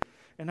later.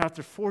 And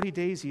after 40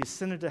 days, he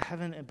ascended to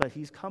heaven, but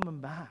he's coming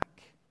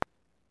back.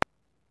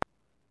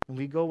 And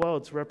we go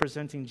out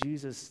representing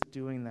Jesus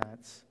doing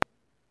that.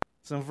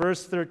 So in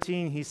verse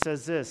 13, he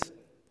says this,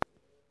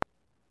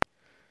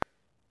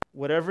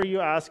 "Whatever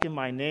you ask in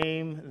my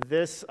name,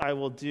 this I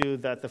will do,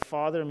 that the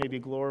Father may be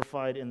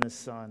glorified in the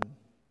Son."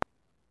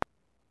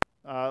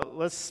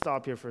 Let's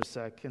stop here for a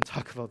sec and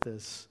talk about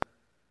this.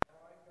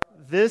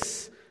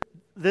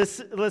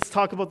 Let's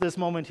talk about this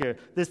moment here.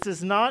 This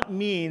does not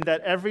mean that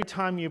every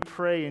time you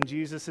pray in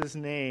Jesus'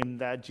 name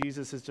that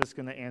Jesus is just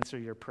going to answer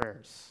your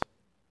prayers.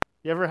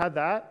 You ever had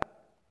that?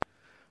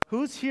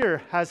 Who's here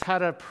has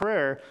had a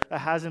prayer that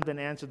hasn't been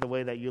answered the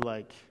way that you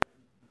like?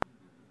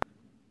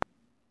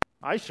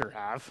 I sure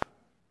have.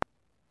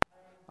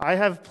 I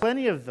have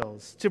plenty of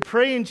those. To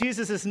pray in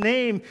Jesus'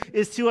 name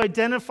is to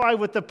identify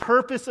with the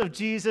purpose of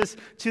Jesus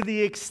to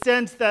the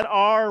extent that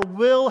our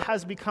will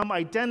has become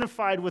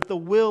identified with the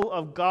will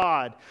of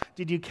God.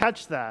 Did you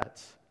catch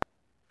that?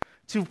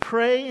 To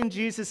pray in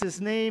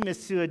Jesus' name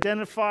is to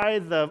identify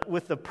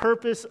with the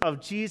purpose of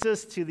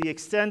Jesus to the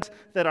extent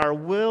that our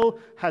will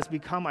has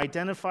become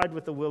identified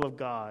with the will of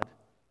God.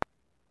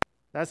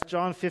 That's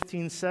John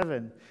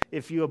 15:7.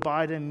 "If you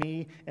abide in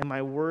me and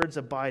my words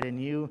abide in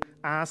you,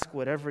 ask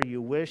whatever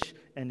you wish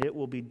and it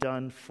will be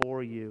done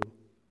for you."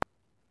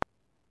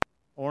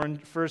 Or in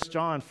 1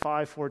 John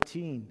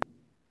 5:14.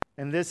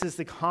 "And this is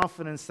the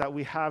confidence that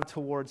we have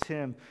towards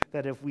him,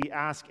 that if we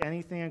ask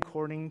anything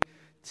according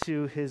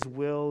to his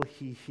will,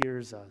 he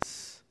hears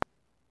us."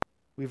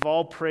 We've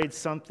all prayed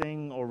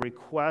something or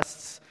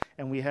requests,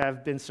 and we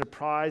have been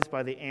surprised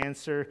by the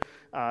answer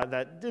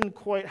that didn't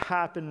quite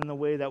happen in the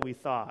way that we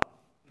thought.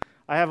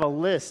 I have a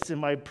list in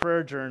my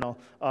prayer journal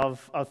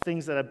of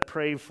things that I've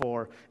prayed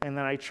for, and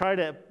then I try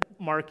to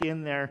mark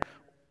in there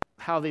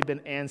how they've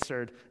been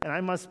answered. And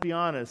I must be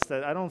honest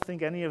that I don't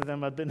think any of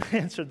them have been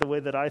answered the way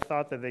that I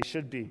thought that they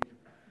should be.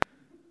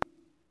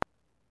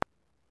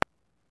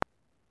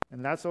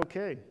 And that's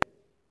okay.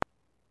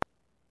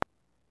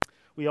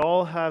 We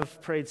all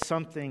have prayed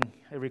something,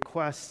 a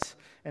request,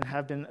 and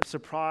have been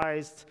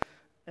surprised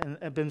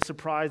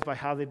by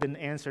how they've been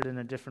answered in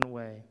a different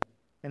way,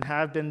 and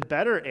have been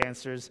better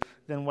answers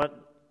than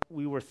what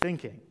we were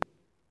thinking.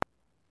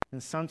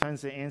 And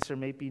sometimes the answer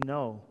may be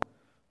no,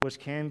 which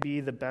can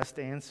be the best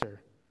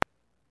answer.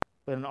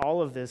 But in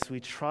all of this, we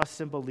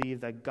trust and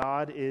believe that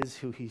God is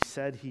who he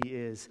said he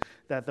is,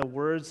 that the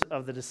words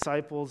of the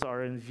disciples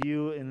are in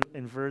view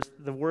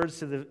the words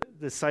to the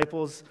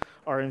disciples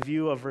are in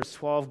view of verse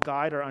 12,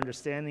 guide our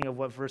understanding of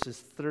what verses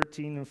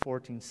 13 and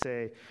 14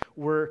 say,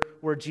 where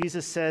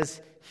Jesus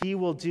says he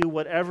will do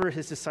whatever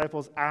his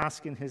disciples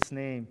ask in his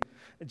name.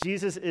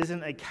 Jesus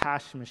isn't a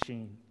cash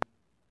machine.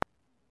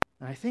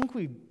 And I think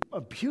we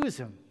abuse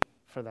him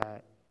for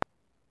that.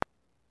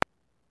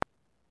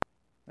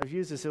 I've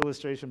used this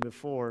illustration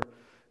before,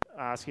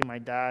 asking my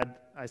dad,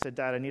 I said,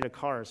 "Dad, I need a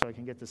car so I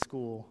can get to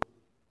school."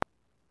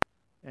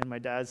 And my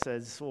dad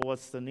says, "Well,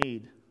 what's the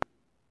need?"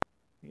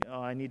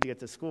 "I need to get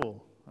to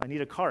school. I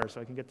need a car so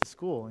I can get to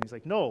school." And he's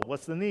like, "No,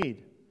 what's the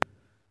need?"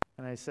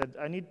 And I said,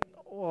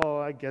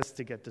 I guess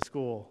to get to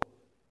school."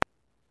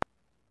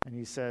 And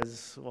he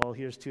says, "Well,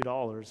 here's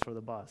 $2 for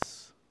the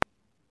bus."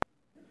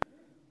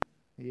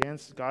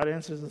 God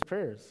answers his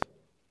prayers.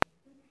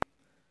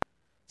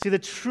 See, the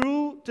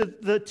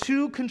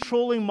two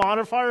controlling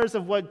modifiers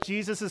of what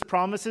Jesus'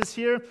 promises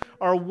here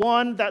are,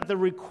 one, that the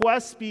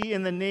requests be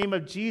in the name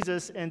of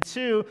Jesus, and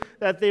two,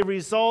 that they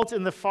result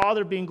in the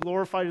Father being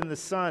glorified in the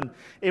Son.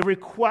 A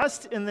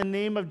request in the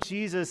name of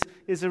Jesus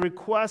is a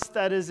request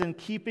that is in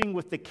keeping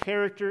with the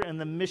character and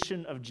the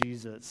mission of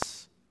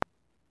Jesus.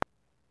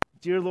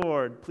 "Dear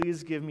Lord,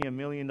 please give me $1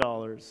 million.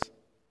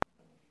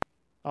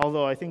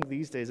 Although I think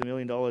these days $1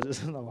 million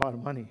isn't a lot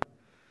of money.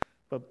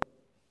 But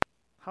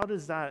how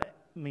does that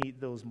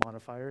meet those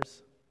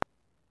modifiers?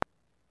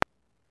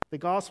 The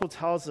gospel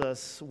tells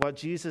us what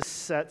Jesus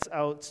sets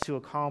out to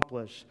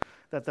accomplish,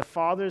 that the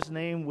Father's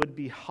name would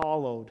be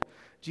hallowed.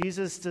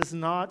 Jesus does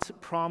not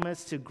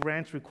promise to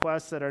grant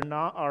requests that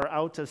are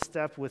out of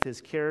step with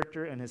his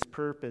character and his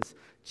purpose,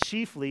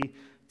 chiefly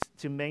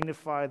to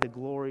magnify the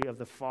glory of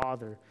the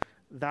Father.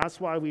 That's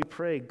why we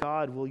pray,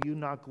 God, will you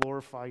not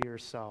glorify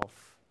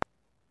yourself?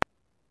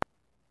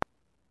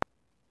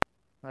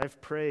 I've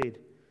prayed,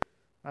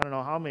 I don't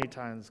know how many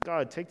times,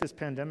 God, take this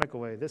pandemic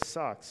away. This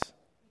sucks.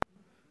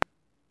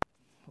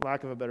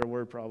 Lack of a better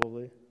word,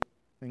 probably.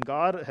 And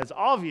God has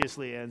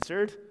obviously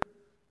answered,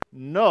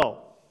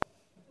 no.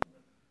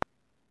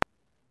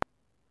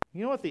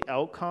 You know what the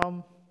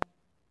outcome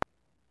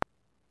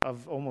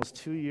of almost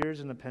 2 years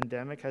in the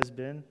pandemic has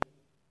been?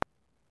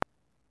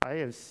 I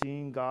have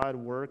seen God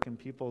work in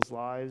people's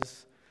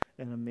lives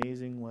in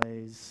amazing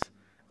ways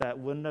that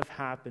wouldn't have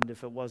happened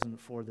if it wasn't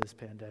for this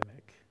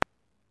pandemic.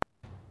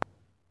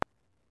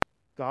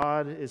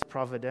 God is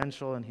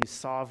providential and he's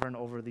sovereign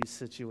over these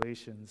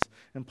situations.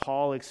 And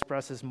Paul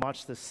expresses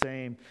much the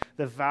same.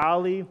 The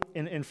valley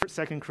in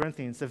 2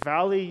 Corinthians, the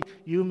valley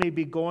you may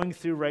be going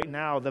through right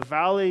now, the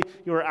valley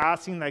you're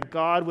asking that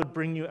God would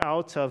bring you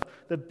out of,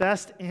 the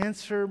best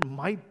answer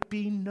might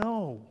be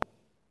no.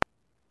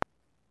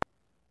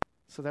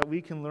 So that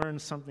we can learn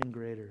something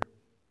greater.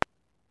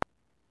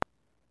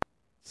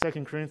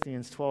 2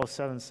 Corinthians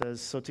 12:7 says,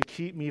 so to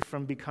keep me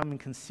from becoming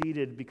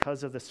conceited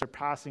because of the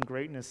surpassing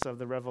greatness of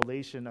the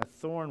revelation, a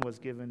thorn was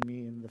given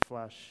me in the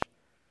flesh,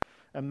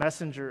 a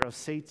messenger of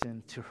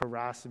Satan to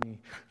harass me,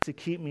 to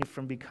keep me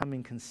from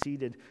becoming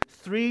conceited.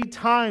 3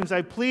 times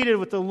I pleaded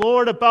with the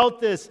Lord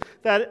about this,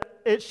 that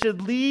it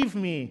should leave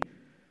me.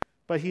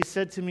 But he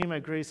said to me, my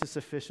grace is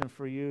sufficient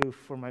for you,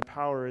 for my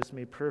power is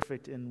made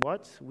perfect in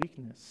what?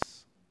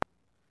 Weakness.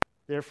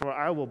 Therefore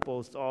I will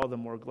boast all the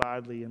more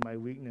gladly in my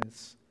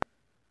weakness,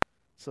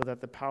 so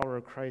that the power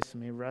of Christ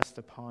may rest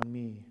upon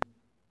me.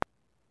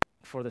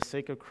 For the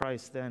sake of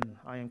Christ, then,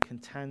 I am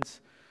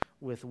content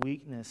with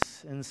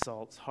weakness,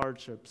 insults,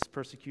 hardships,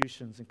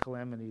 persecutions, and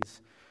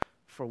calamities.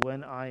 For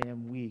when I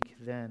am weak,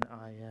 then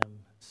I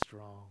am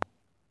strong.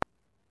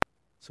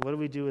 So what do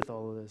we do with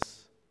all of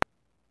this?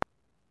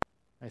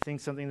 I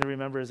think something to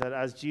remember is that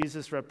as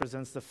Jesus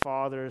represents the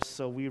Father,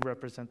 so we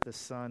represent the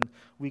Son.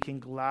 We can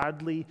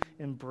gladly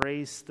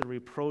embrace the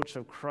reproach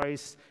of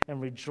Christ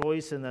and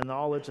rejoice in the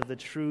knowledge of the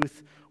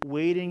truth,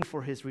 waiting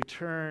for his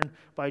return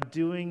by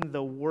doing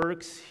the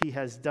works he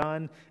has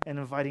done and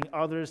inviting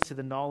others to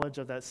the knowledge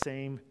of that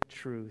same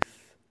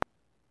truth.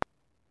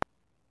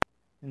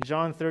 In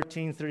John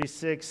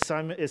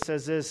 13:36, it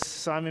says this,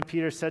 Simon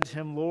Peter said to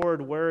him,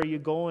 Lord, where are you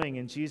going?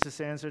 And Jesus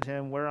answered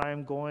him, where I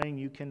am going,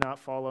 you cannot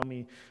follow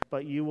me,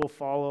 but you will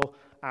follow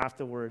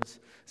afterwards.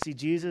 See,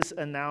 Jesus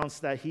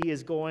announced that he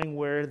is going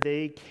where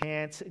they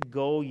can't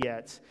go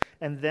yet,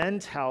 and then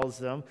tells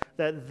them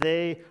that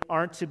they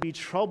aren't to be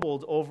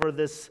troubled over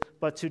this,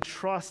 but to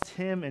trust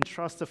him and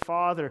trust the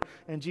Father.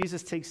 And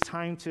Jesus takes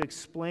time to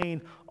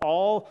explain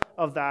all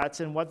of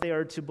that and what they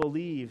are to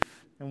believe.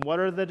 And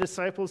what are the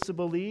disciples to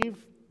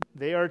believe?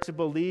 They are to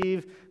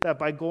believe that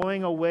by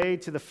going away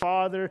to the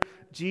Father,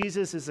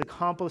 Jesus is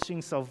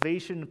accomplishing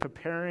salvation and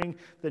preparing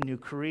the new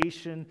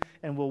creation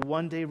and will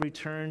one day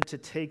return to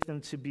take them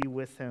to be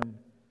with him.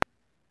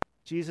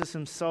 Jesus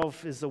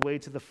himself is the way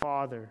to the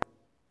Father.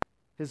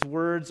 His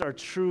words are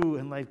true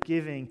and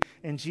life-giving,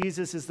 and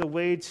Jesus is the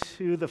way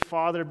to the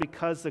Father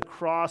because the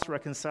cross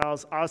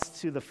reconciles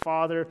us to the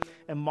Father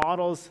and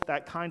models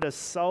that kind of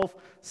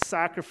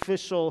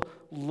self-sacrificial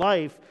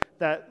life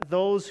that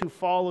those who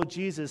follow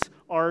Jesus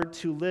are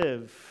to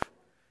live.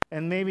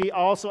 And maybe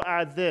also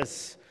add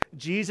this,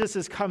 Jesus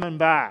is coming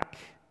back.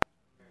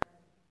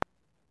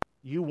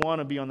 You want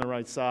to be on the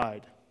right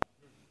side.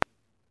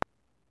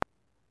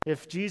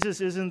 If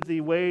Jesus isn't the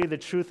way, the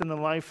truth, and the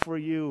life for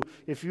you,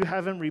 if you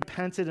haven't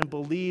repented and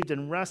believed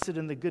and rested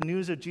in the good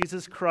news of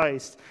Jesus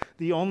Christ,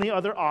 the only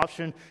other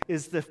option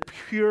is the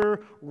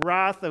pure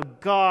wrath of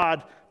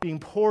God being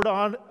poured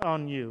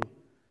on you.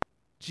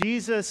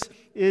 Jesus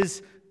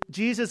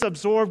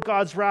absorbed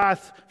God's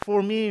wrath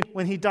for me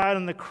when he died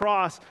on the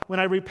cross. When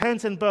I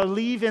repent and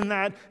believe in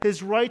that,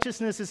 his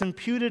righteousness is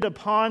imputed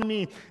upon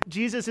me.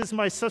 Jesus is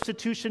my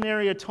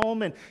substitutionary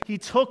atonement. He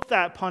took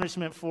that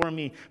punishment for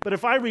me. But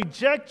if I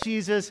reject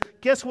Jesus,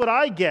 guess what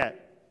I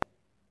get?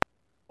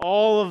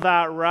 All of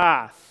that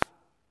wrath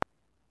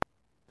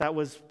that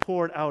was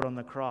poured out on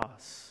the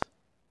cross.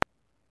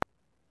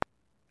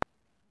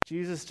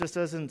 Jesus just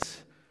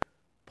doesn't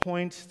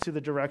point to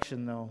the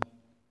direction, though,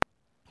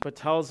 but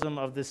tells them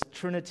of this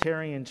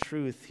Trinitarian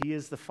truth. He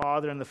is the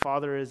Father and the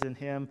Father is in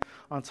him.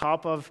 On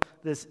top of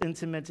this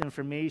intimate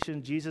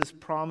information, Jesus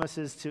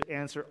promises to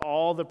answer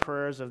all the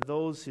prayers of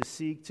those who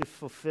seek to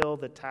fulfill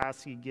the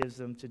task he gives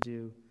them to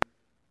do.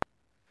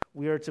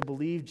 We are to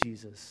believe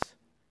Jesus.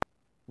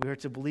 We are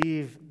to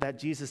believe that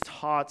Jesus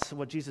taught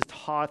what Jesus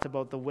taught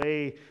about the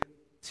way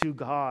to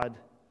God.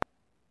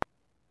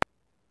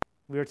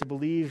 We are to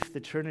believe the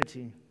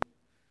Trinity.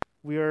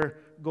 We are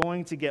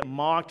going to get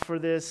mocked for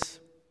this,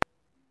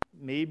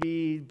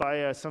 maybe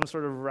by some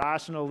sort of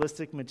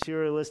rationalistic,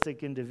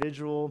 materialistic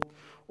individual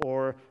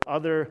or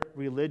other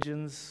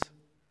religions.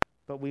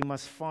 but we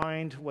must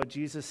find what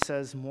Jesus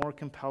says more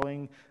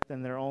compelling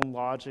than their own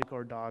logic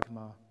or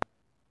dogma.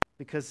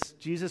 Because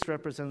Jesus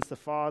represents the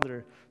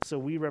Father, so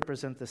we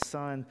represent the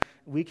Son.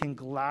 We can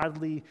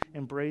gladly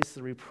embrace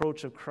the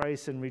reproach of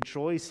Christ and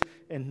rejoice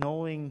in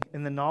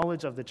the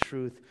knowledge of the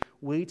truth,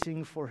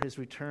 waiting for his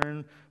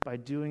return by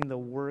doing the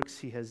works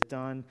he has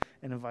done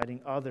and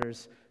inviting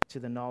others to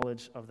the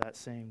knowledge of that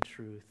same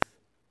truth.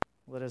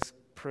 Let us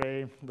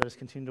pray. Let us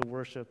continue to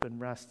worship and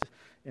rest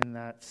in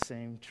that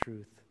same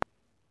truth.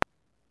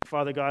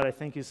 Father God, I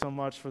thank you so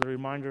much for the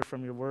reminder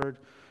from your word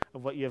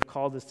of what you have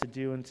called us to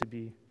do and to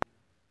be.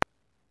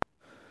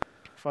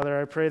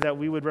 Father, I pray that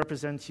we would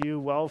represent you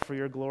well for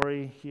your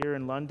glory here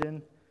in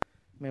London.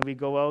 May we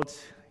go out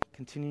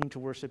continuing to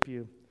worship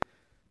you.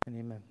 And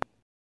amen.